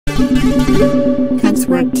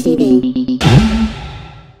Couture TV.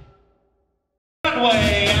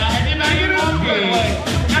 Runway. Everybody in the runway.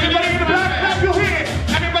 Everybody in the black, clap your hands.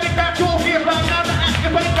 Everybody clap your hands right now.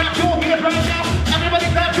 Everybody clap your hands right now. Everybody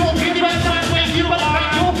clap your hands right now. Everybody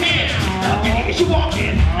clap your hands. Is she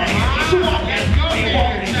walking? Is she walking?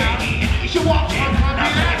 Is she walking?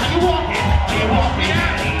 Are you walking? Are you walking?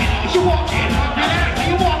 Is she walking? Are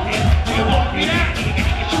you walking? Are you walking?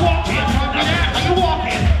 Is she walking? Are you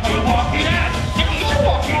walking? Are you walking? Is she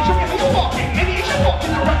walking? Show me how you walking. Maybe is she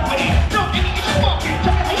walking the right way? No, maybe is she walking?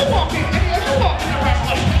 Show me how you walking. Maybe is she walking the right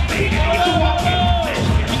way? Maybe is she walking?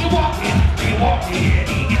 Are you walking? Are you walking?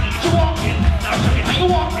 Is she walking? Now show me how you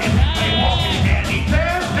walking. Are you walking?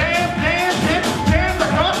 Dance, dance, dance, dance, dance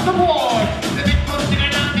across the board. The big foot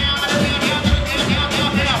singing down, down, down, down, down, down,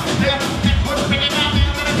 down, down. Big foot singing down,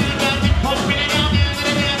 down, down, down, big foot singing down, down,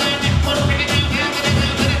 down, down, big foot singing down, down, down,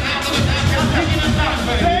 down, down, down.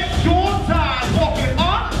 Take your time walking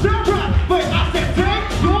on the runway. I said take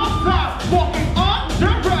your time walking on the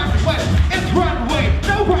runway. It's runway,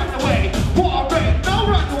 no runaway. Warway, no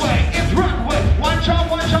runaway. It's runway. One chop,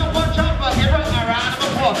 one chop, one chop. But give her a round of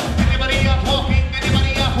applause. Anybody else walking?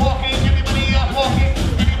 Anybody else walking? Anybody else walking?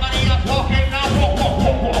 Anybody else walking? Now walk, walk,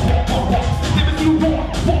 walk, walk, walk, walk, walk. Give it you walk,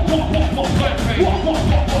 walk, walk, walk, walk, walk, walk, walk,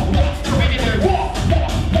 walk, walk, walk. Bring it in, walk,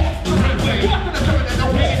 walk, walk the runway. Walk to the turn and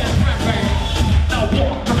don't bring it in runway. Now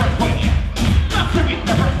walk the runway. Now bring it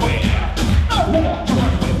the runway. Now walk the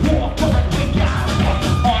runway. Walk the runway.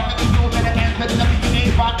 On to the U to the N to the W to the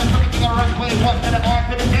A, five to the runway. One to the R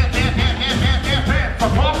to the dance, dance, dance, dance, dance, dance, dance.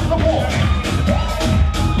 Across the board.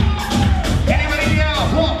 Anybody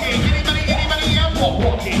else walking? Anybody else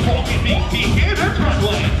walking? Walking, me, in the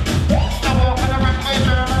runway. Now walk on the runway,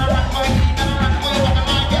 turn on the runway, eat on the runway, walking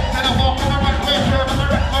like this. And I walk on the runway, turn on the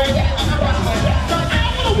runway, eat on the runway. So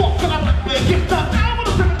I'm gonna walk on the runway, get done. I'm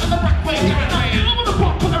gonna turn on the runway, get done. I'm gonna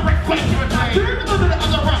walk on the runway, turn on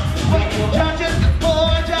the runway. Judges,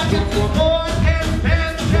 boys, dance,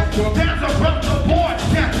 dance across the board,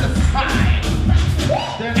 dance the side.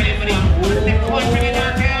 Anybody want to next one, bring it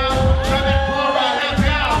down, down. Turn that floor right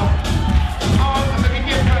down. On to the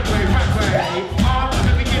begin runway, runway. On to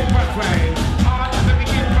the begin runway. On to the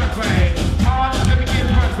begin runway. On to the begin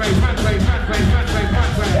runway, runway, runway, runway,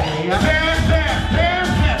 runway. Dance, dance,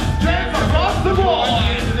 dance, dance, dance across the board.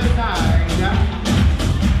 Into the side.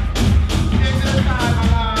 Into the side, my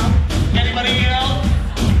love. Anybody else?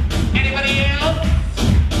 Anybody else?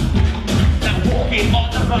 Now walking on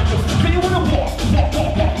the runway. Can you wanna walk? Walk,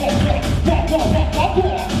 walk, walk, walk, walk, walk, walk, walk, walk,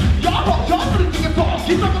 walk. Y'all really think it's all.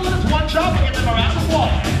 Keep up with this one job and get them around the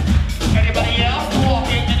walk. Anybody else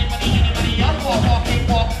walking? Anybody else walking?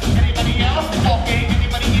 Walk. Anybody else walking?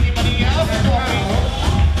 Anybody else walking?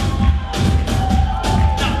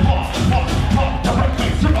 Now walk, walk, walk the runway,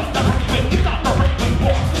 surround the runway, it's not the runway,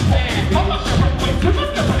 walk. Come up the runway,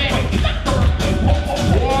 surround the runway, it's not the runway, walk, walk,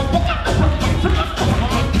 walk. Walk up the runway, surround the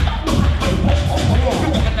runway, it's not the runway, walk, walk,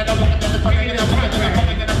 walk.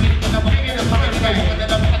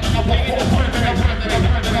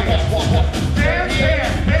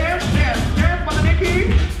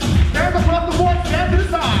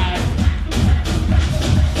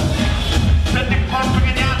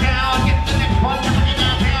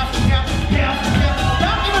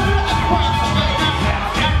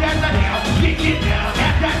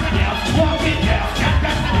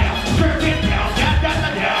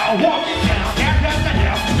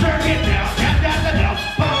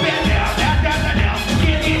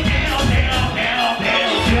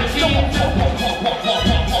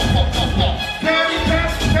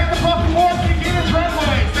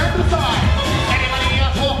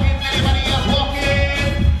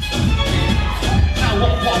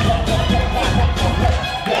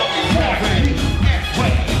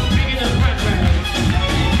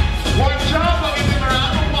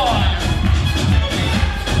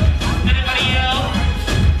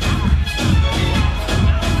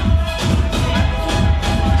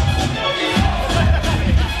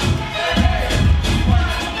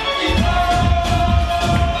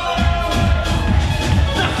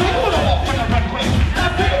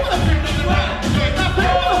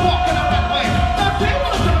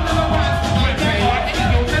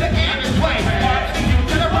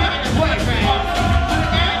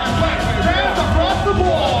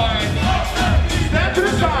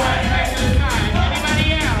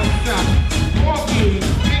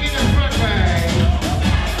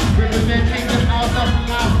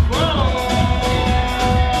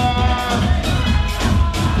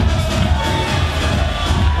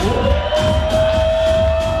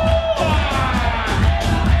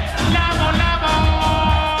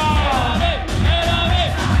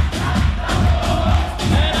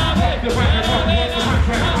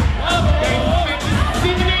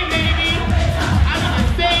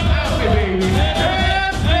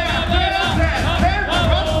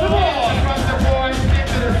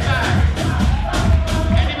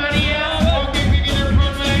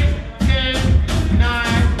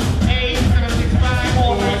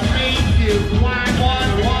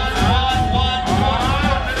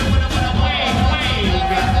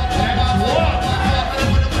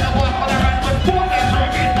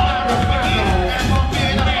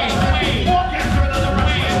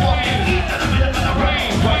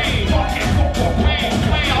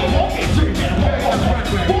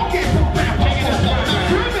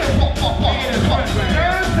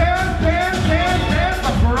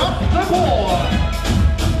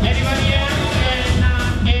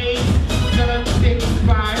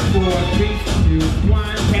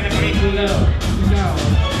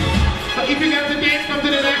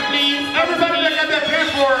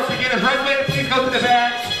 name is Runway. Please go to the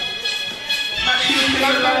back.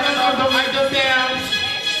 Don't write them down.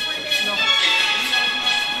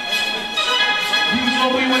 You know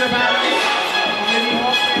we went about it.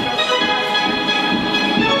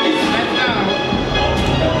 Let's go.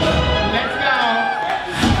 Let's go.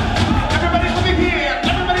 Everybody over here.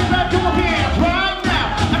 Everybody clap your hands right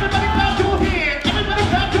now. Everybody clap your hands. Everybody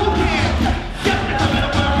clap your hands. Yes, it's a bit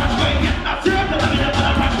of a runway. Yes, now turn to the bit of a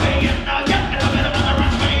runway. Yes, now yes, it's a bit of a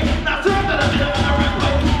runway. Now turn to the bit of a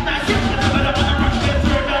runway. Now yes, it's a bit of a runway.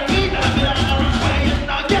 Turn to me to the bit of a runway. Yes,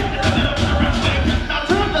 now yes, it's a bit of a runway. Now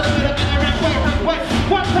turn to the bit of a runway.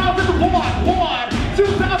 1001,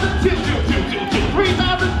 2002,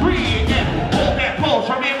 3003. And hold that pose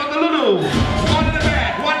from here from the Lulu. One in the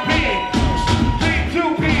back, one big,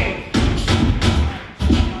 two big.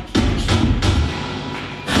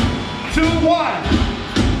 2, 1,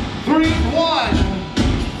 3, 1,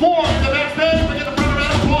 4 in the backstage. We get the front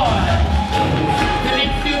round of applause. The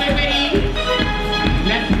next two, everybody.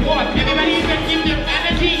 Let's walk. Everybody, let's give them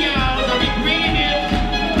energy, y'all. They'll be bringing it.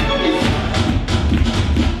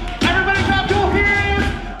 Everybody clap your hands.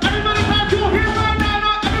 Everybody clap your hands right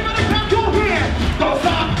now. Everybody clap your hands. Don't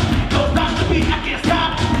stop the beat. I can't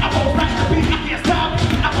stop. I won't stop the beat. I can't stop.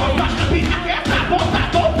 I won't stop the beat. I can't stop. Don't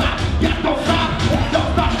stop. Yeah, don't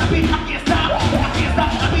stop the beat. I can't stop. I can't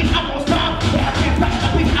stop the beat. I won't stop. I can't stop the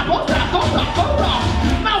beat. I won't stop. Don't stop.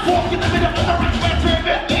 Now walk in the middle of the runway. Turn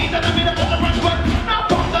it in the middle of the runway. Now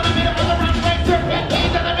walk in the middle of the runway. Turn it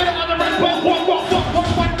in the middle of the runway. Walk.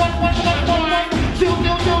 2.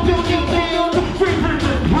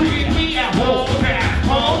 Breathe me and hold that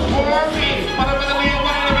pose for me. Mother with the wheel,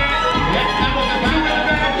 one in the back. Let's go. 2 in the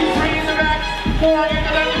back, 3 in the back, 4 in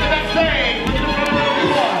the back stage. Look at the front of the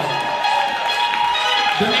applause.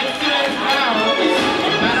 The next two is now.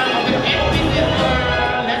 Battle of the empty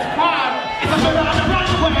world. Let's pop. It's a battle on the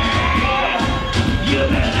runway. You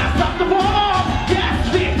better not stop the ball.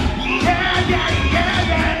 That's it. Yeah.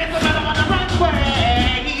 It's a battle on the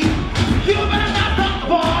runway. You better not stop the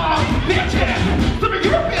ball. Bitches. To the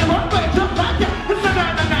European runway, just like that. It's a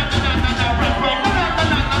runway.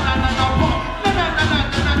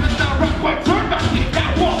 Runway. Turn back in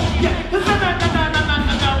that wall. Yeah. It's a runway.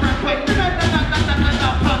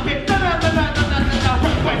 Pump it.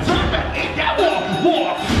 Runway. Turn back in that wall.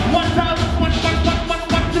 Walk. 1,000, 1, 2,000.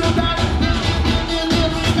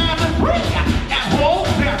 That whole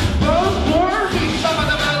step. Those for me. Some of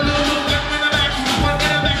them are in the back. 1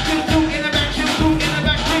 in the back, 2 in the back, 2 in the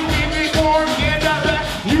back, 3, 4 in the back.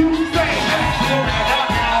 You say, let's do it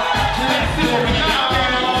now. Let's do it now.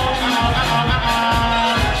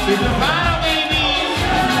 It's a battle, baby.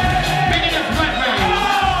 Big enough runway.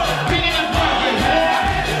 Big enough runway.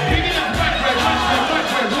 Big enough runway.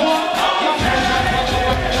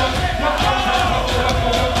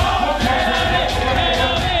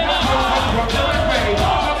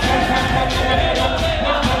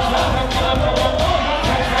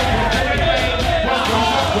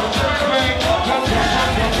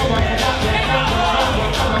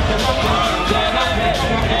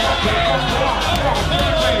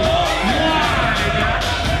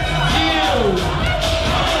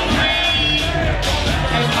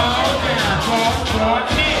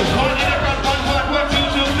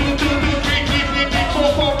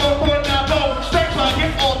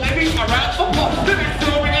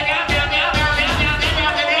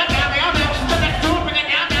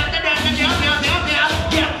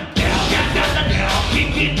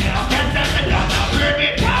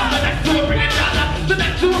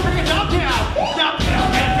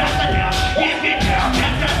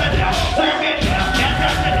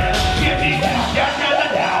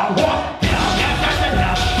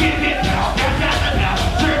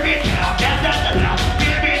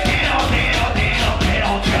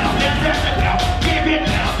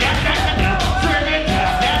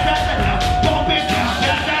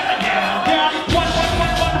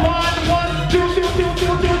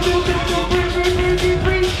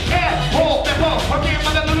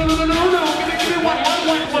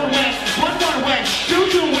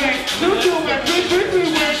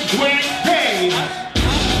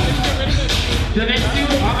 The next two,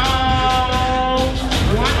 one all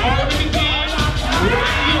over again,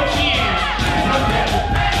 right your hand.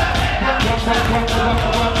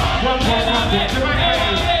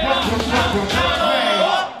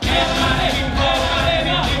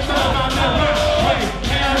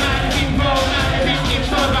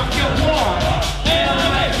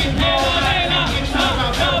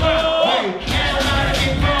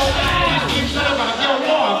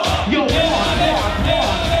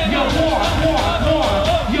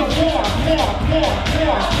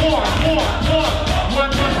 More.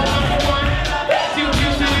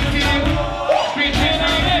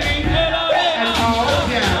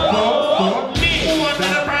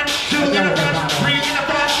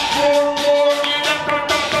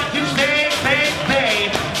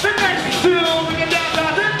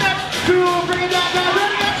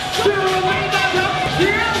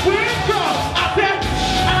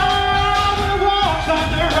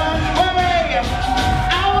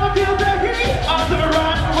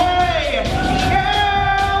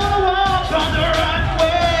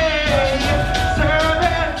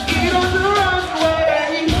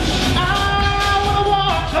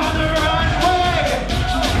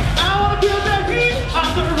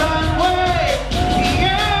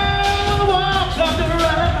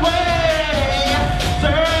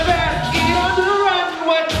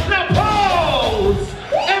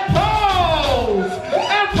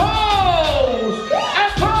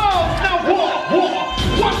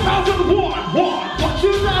 2001,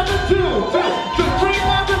 2002, 2003,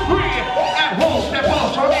 and hold, step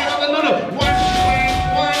up, show me another little. 1, 2,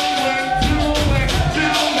 1, 2, 2,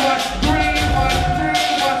 1, 3, 1,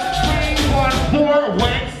 3, 1, 3, 1, 4,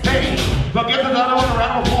 Wang, stay. But give another one a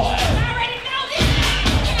round of applause. I already know this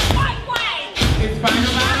is in a fight way. It's final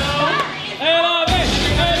battle. Final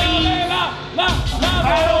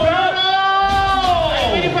battle. Are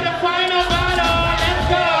you ready for the final battle? Let's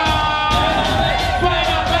go.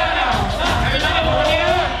 Final battle. Are you ready for it?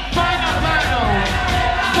 Final battle.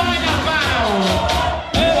 Final battle.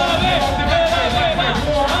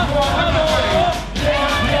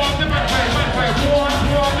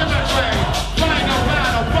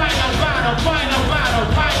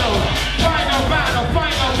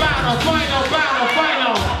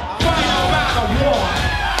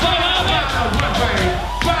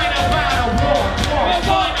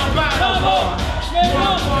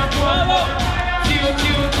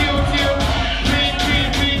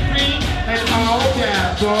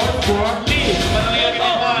 Go for me. But we are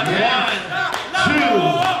getting 1, 2,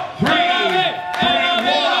 3,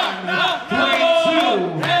 1, 3,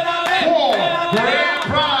 2, 4. Grand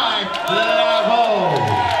prize level.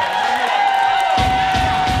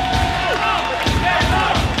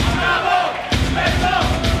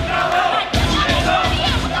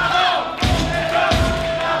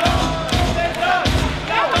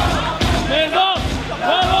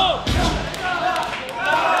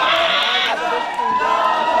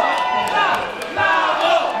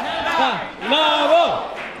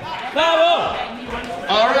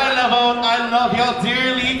 Alright, Level, I love y'all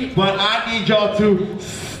dearly, but I need y'all to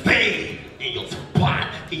stay in your spot,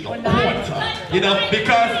 in your quarter. You know,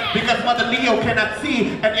 because Mother Leo cannot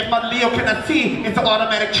see, and if Mother Leo cannot see, it's an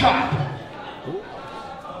automatic chop.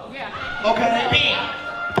 Okay?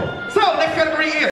 So, next category is